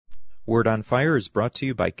Word on Fire is brought to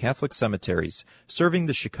you by Catholic Cemeteries, serving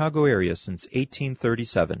the Chicago area since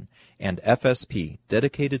 1837, and FSP,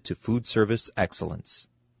 dedicated to food service excellence.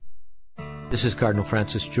 This is Cardinal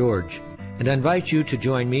Francis George, and I invite you to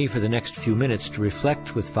join me for the next few minutes to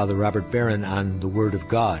reflect with Father Robert Barron on the Word of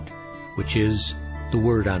God, which is the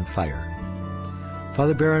Word on Fire.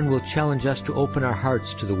 Father Barron will challenge us to open our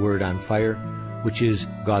hearts to the Word on Fire, which is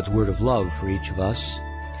God's word of love for each of us.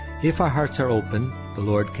 If our hearts are open, the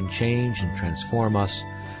Lord can change and transform us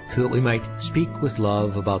so that we might speak with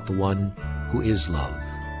love about the one who is love.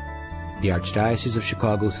 The Archdiocese of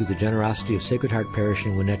Chicago, through the generosity of Sacred Heart Parish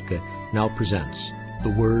in Winnetka, now presents the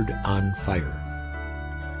Word on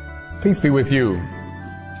Fire. Peace be with you.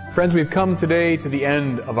 Friends, we've come today to the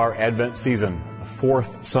end of our Advent season, the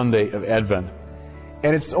fourth Sunday of Advent.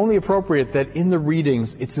 And it's only appropriate that in the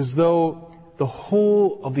readings, it's as though the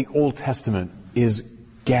whole of the Old Testament is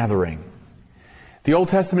gathering. The Old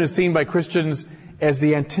Testament is seen by Christians as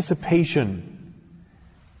the anticipation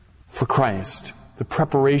for Christ, the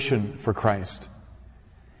preparation for Christ.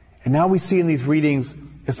 And now we see in these readings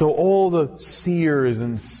as though all the seers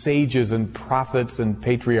and sages and prophets and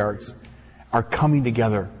patriarchs are coming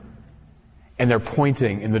together and they're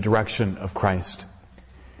pointing in the direction of Christ.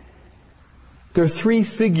 There are three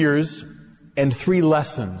figures and three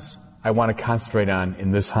lessons I want to concentrate on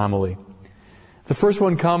in this homily. The first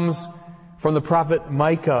one comes from the prophet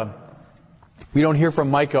Micah. We don't hear from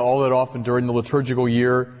Micah all that often during the liturgical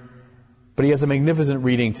year, but he has a magnificent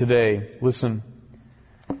reading today. Listen.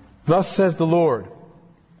 Thus says the Lord,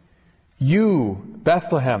 you,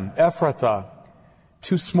 Bethlehem, Ephrathah,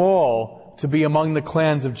 too small to be among the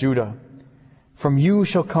clans of Judah. From you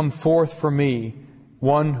shall come forth for me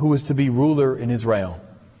one who is to be ruler in Israel.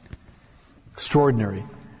 Extraordinary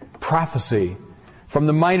prophecy from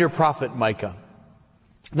the minor prophet Micah.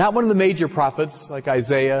 Not one of the major prophets like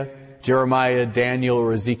Isaiah, Jeremiah, Daniel,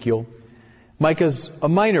 or Ezekiel. Micah's a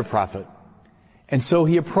minor prophet. And so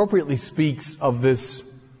he appropriately speaks of this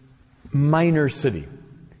minor city,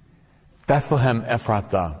 Bethlehem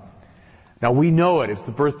Ephrathah. Now we know it, it's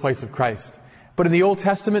the birthplace of Christ. But in the Old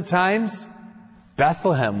Testament times,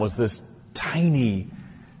 Bethlehem was this tiny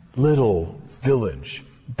little village,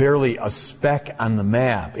 barely a speck on the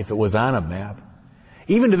map, if it was on a map.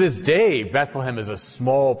 Even to this day, Bethlehem is a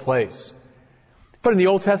small place. But in the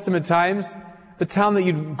Old Testament times, the town that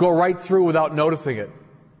you'd go right through without noticing it.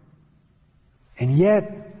 And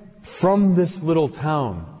yet, from this little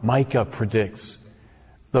town, Micah predicts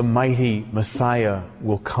the mighty Messiah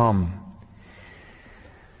will come.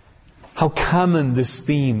 How common this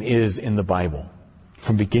theme is in the Bible,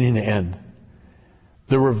 from beginning to end.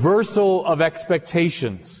 The reversal of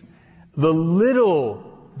expectations, the little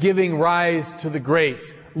giving rise to the great.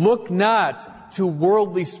 Look not to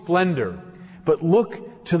worldly splendor, but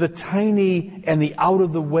look to the tiny and the out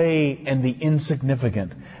of the way and the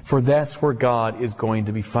insignificant, for that's where God is going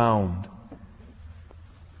to be found.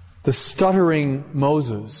 The stuttering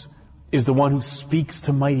Moses is the one who speaks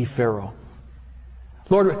to mighty Pharaoh.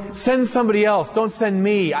 Lord, send somebody else. Don't send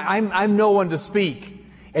me. I'm no one to speak.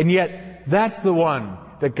 And yet, that's the one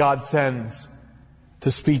that God sends to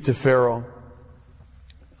speak to Pharaoh.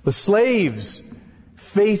 The slaves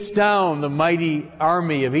face down the mighty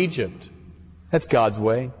army of Egypt. That's God's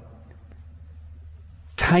way.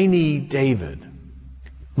 Tiny David,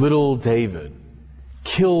 little David,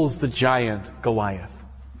 kills the giant Goliath.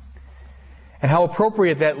 And how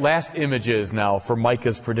appropriate that last image is now for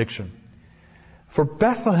Micah's prediction. For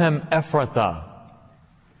Bethlehem Ephrathah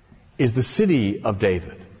is the city of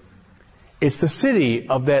David. It's the city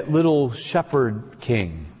of that little shepherd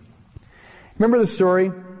king. Remember the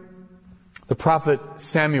story? The prophet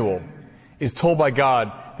Samuel is told by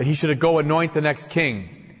God that he should go anoint the next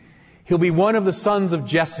king. He'll be one of the sons of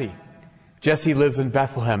Jesse. Jesse lives in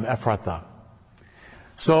Bethlehem Ephrathah.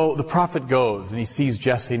 So the prophet goes and he sees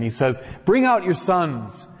Jesse and he says, bring out your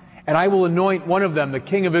sons and I will anoint one of them the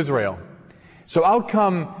king of Israel. So out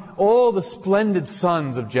come all the splendid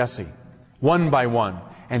sons of Jesse, one by one.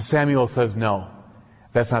 And Samuel says, no,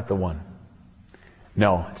 that's not the one.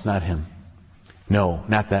 No, it's not him. No,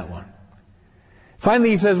 not that one.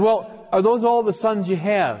 Finally he says, well, are those all the sons you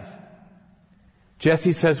have?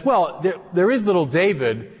 Jesse says, well, there is little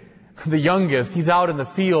David, the youngest. He's out in the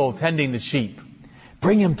field tending the sheep.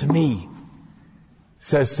 Bring him to me,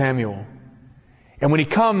 says Samuel. And when he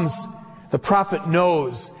comes, the prophet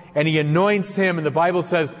knows, and he anoints him, and the Bible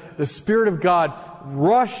says the Spirit of God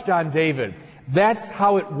rushed on David. That's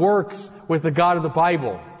how it works with the God of the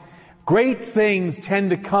Bible. Great things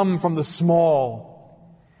tend to come from the small.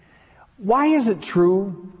 Why is it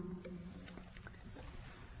true?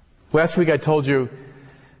 Last week I told you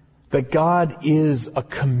that God is a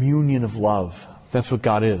communion of love. That's what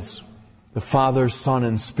God is. The Father, Son,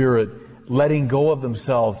 and Spirit letting go of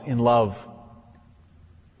themselves in love.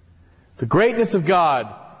 The greatness of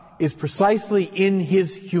God is precisely in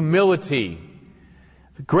His humility.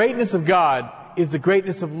 The greatness of God is the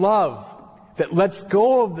greatness of love that lets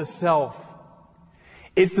go of the self.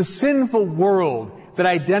 It's the sinful world that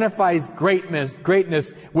identifies greatness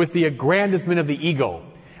with the aggrandizement of the ego,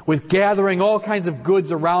 with gathering all kinds of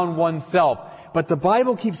goods around oneself. But the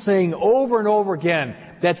Bible keeps saying over and over again,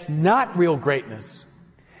 that's not real greatness.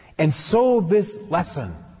 And so this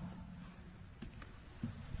lesson.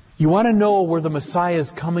 You want to know where the Messiah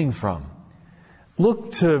is coming from?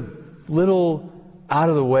 Look to little,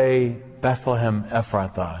 out-of-the-way Bethlehem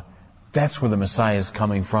Ephrathah. That's where the Messiah is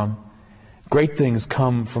coming from. Great things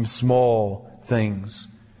come from small things.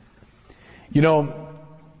 You know,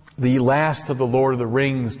 the last of the Lord of the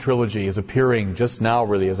Rings trilogy is appearing just now,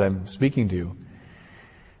 really, as I'm speaking to you.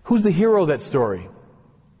 Who's the hero of that story?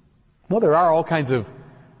 Well, there are all kinds of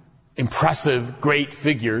impressive, great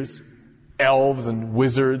figures, elves and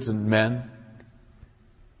wizards and men.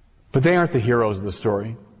 But they aren't the heroes of the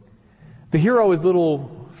story. The hero is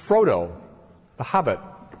little Frodo, the hobbit,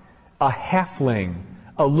 a halfling,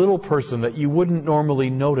 a little person that you wouldn't normally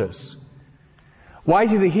notice. Why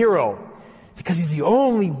is he the hero? Because he's the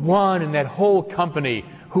only one in that whole company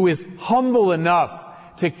who is humble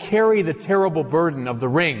enough to carry the terrible burden of the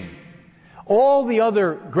ring. All the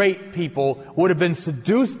other great people would have been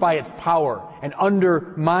seduced by its power and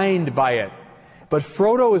undermined by it. But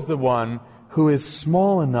Frodo is the one who is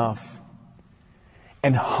small enough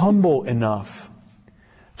and humble enough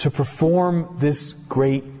to perform this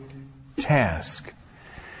great task.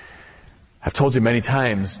 I've told you many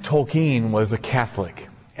times, Tolkien was a Catholic,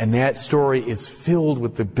 and that story is filled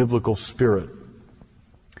with the biblical spirit.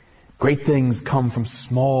 Great things come from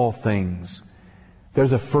small things.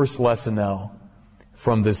 There's a first lesson now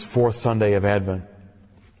from this fourth Sunday of Advent.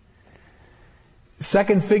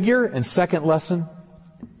 Second figure and second lesson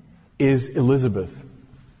is Elizabeth.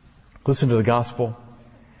 Listen to the gospel.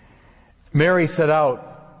 Mary set out,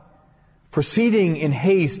 proceeding in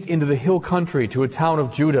haste into the hill country to a town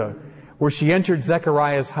of Judah, where she entered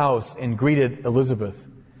Zechariah's house and greeted Elizabeth.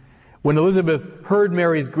 When Elizabeth heard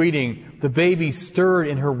Mary's greeting, the baby stirred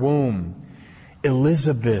in her womb.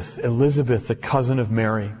 Elizabeth, the cousin of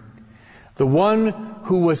Mary, the one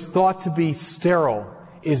who was thought to be sterile,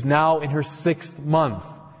 is now in her 6th month.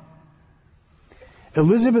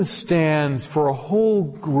 Elizabeth stands for a whole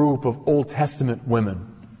group of Old Testament women.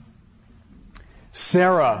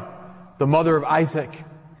 Sarah, the mother of Isaac.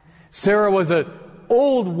 Sarah was an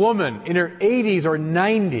old woman in her 80s or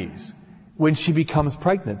 90s when she becomes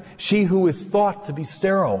pregnant. She who is thought to be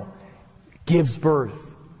sterile gives birth.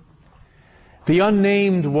 The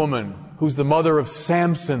unnamed woman, who's the mother of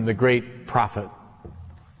Samson, the great prophet.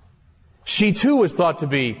 She too was thought to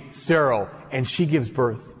be sterile, and she gives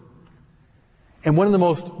birth. And one of the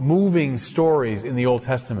most moving stories in the Old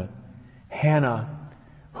Testament, Hannah,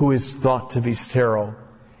 who is thought to be sterile,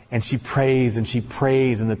 and she prays in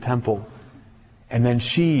the temple. And then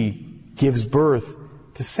she gives birth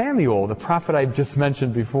to Samuel, the prophet I just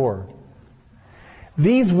mentioned before.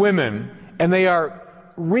 These women, and they are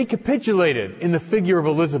recapitulated in the figure of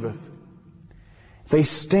Elizabeth, they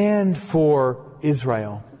stand for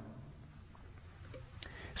Israel.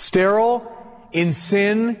 Sterile in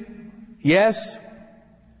sin, yes.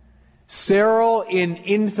 Sterile in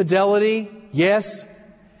infidelity, yes.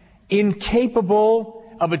 Incapable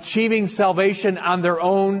of achieving salvation on their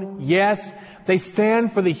own, yes. They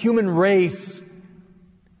stand for the human race,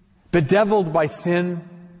 bedeviled by sin.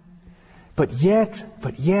 But yet,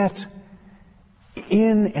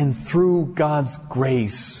 in and through God's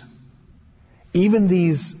grace, even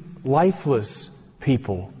these lifeless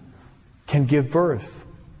people can give birth.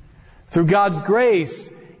 Through God's grace,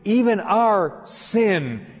 even our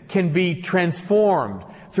sin can be transformed.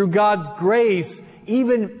 Through God's grace,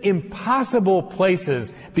 even impossible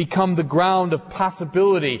places become the ground of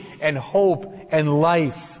possibility and hope and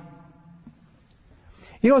life.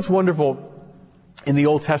 You know what's wonderful in the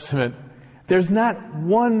Old Testament? There's not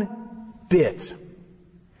one bit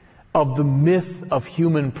of the myth of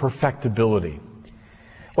human perfectibility.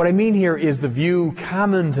 What I mean here is the view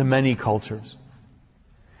common to many cultures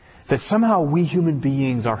that somehow we human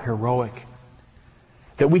beings are heroic,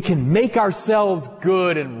 that we can make ourselves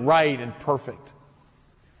good and right and perfect.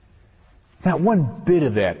 Not one bit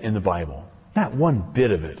of that in the Bible. Not one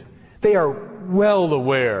bit of it. They are well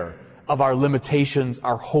aware of our limitations,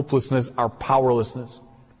 our hopelessness, our powerlessness.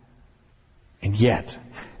 And yet,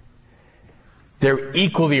 they're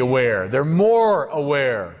equally aware, they're more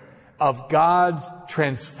aware of God's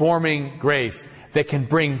transforming grace that can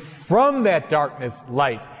bring from that darkness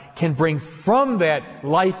light, can bring from that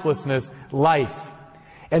lifelessness life.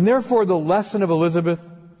 And therefore the lesson of Elizabeth,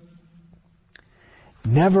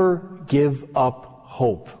 never give up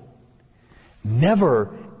hope.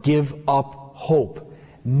 Never give up hope.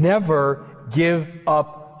 Never give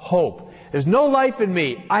up hope. There's no life in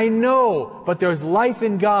me, I know, but there's life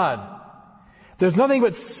in God. There's nothing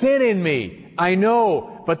but sin in me, I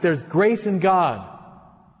know, but there's grace in God.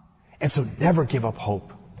 And so never give up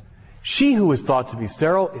hope. She who was thought to be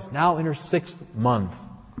sterile is now in her 6th month.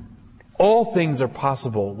 All things are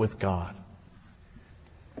possible with God.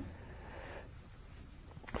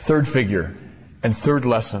 Third figure and third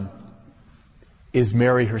lesson is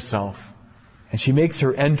Mary herself. And she makes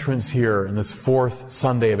her entrance here in this 4th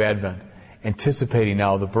Sunday of Advent, anticipating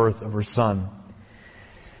now the birth of her son.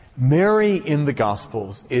 Mary in the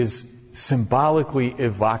Gospels is symbolically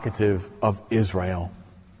evocative of Israel.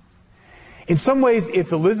 In some ways,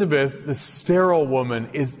 if Elizabeth, the sterile woman,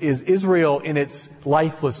 is Israel in its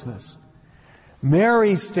lifelessness,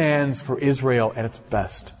 Mary stands for Israel at its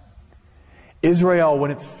best. Israel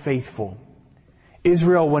when it's faithful.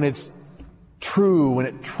 Israel when it's true, when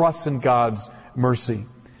it trusts in God's mercy.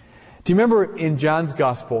 Do you remember in John's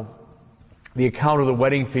Gospel, the account of the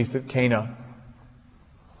wedding feast at Cana?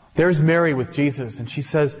 There's Mary with Jesus, and she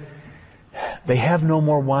says, they have no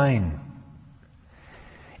more wine.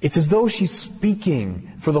 It's as though she's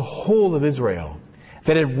speaking for the whole of Israel,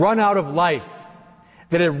 that had run out of life,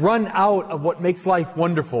 that had run out of what makes life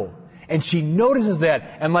wonderful. And she notices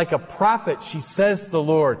that, and like a prophet, she says to the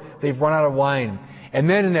Lord, they've run out of wine. And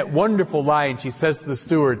then in that wonderful line, she says to the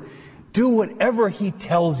steward, do whatever he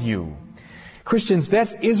tells you. Christians,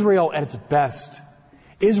 that's Israel at its best.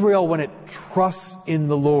 Israel when it trusts in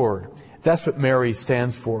the Lord. That's what Mary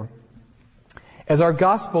stands for. As our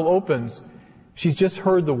gospel opens, she's just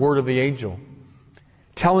heard the word of the angel,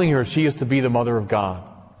 telling her she is to be the mother of God.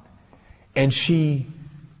 And she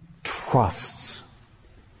trusts.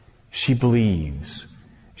 She believes.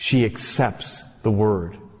 She accepts the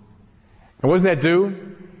word. And what does that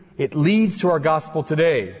do? It leads to our gospel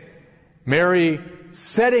today. Mary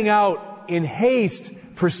setting out in haste,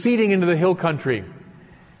 proceeding into the hill country.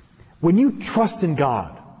 When you trust in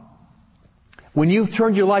God, when you've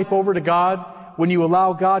turned your life over to God, when you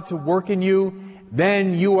allow God to work in you,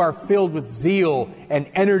 then you are filled with zeal and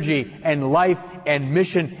energy and life and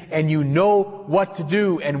mission, and you know what to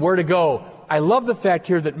do and where to go. I love the fact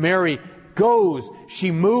here that Mary goes,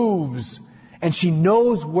 she moves, and she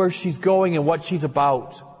knows where she's going and what she's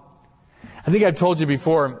about. I think I've told you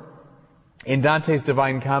before, in Dante's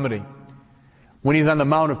Divine Comedy, when he's on the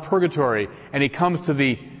Mount of Purgatory and he comes to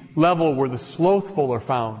the level where the slothful are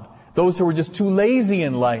found, those who are just too lazy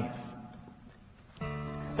in life.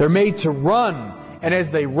 They're made to run, and as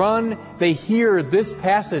they run, they hear this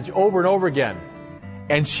passage over and over again.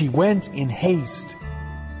 And she went in haste.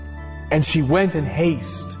 And she went in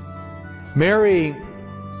haste. Mary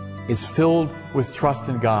is filled with trust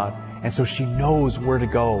in God, and so she knows where to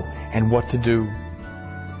go and what to do.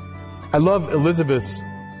 I love Elizabeth's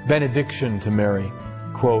benediction to Mary.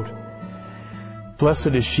 Quote, blessed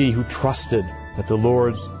is she who trusted that the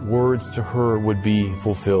Lord's words to her would be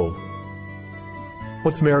fulfilled.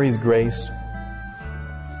 What's Mary's grace?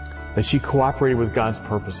 That she cooperated with God's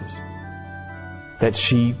purposes. That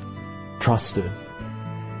she trusted.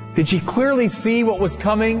 Did she clearly see what was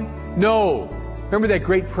coming? No. Remember that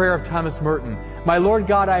great prayer of Thomas Merton, my Lord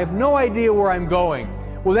God, I have no idea where I'm going.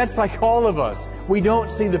 Well, that's like all of us. We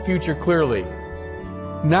don't see the future clearly.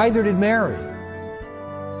 Neither did Mary.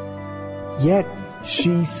 Yet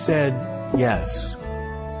she said yes.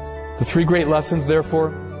 The three great lessons, therefore,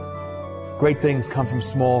 great things come from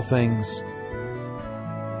small things.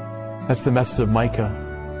 That's the message of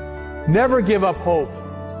Micah. Never give up hope.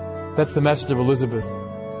 That's the message of Elizabeth.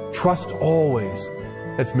 Trust always.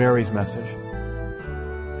 That's Mary's message.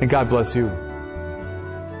 And God bless you.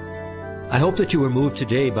 I hope that you were moved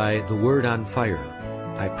today by the Word on Fire.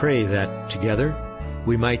 I pray that together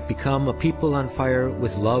we might become a people on fire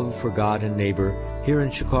with love for God and neighbor here in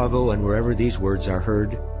Chicago and wherever these words are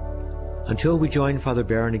heard. Until we join Father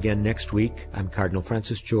Barron again next week, I'm Cardinal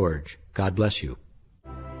Francis George. God bless you.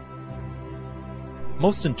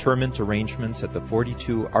 Most interment arrangements at the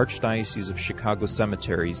 42 Archdiocese of Chicago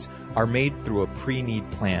cemeteries are made through a pre-need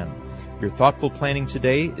plan. Your thoughtful planning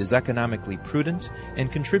today is economically prudent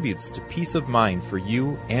and contributes to peace of mind for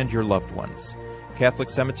you and your loved ones. Catholic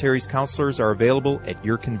Cemeteries counselors are available at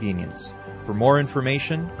your convenience. For more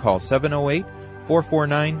information, call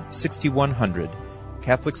 708-449-6100.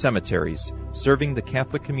 Catholic Cemeteries, serving the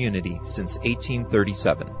Catholic community since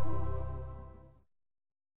 1837.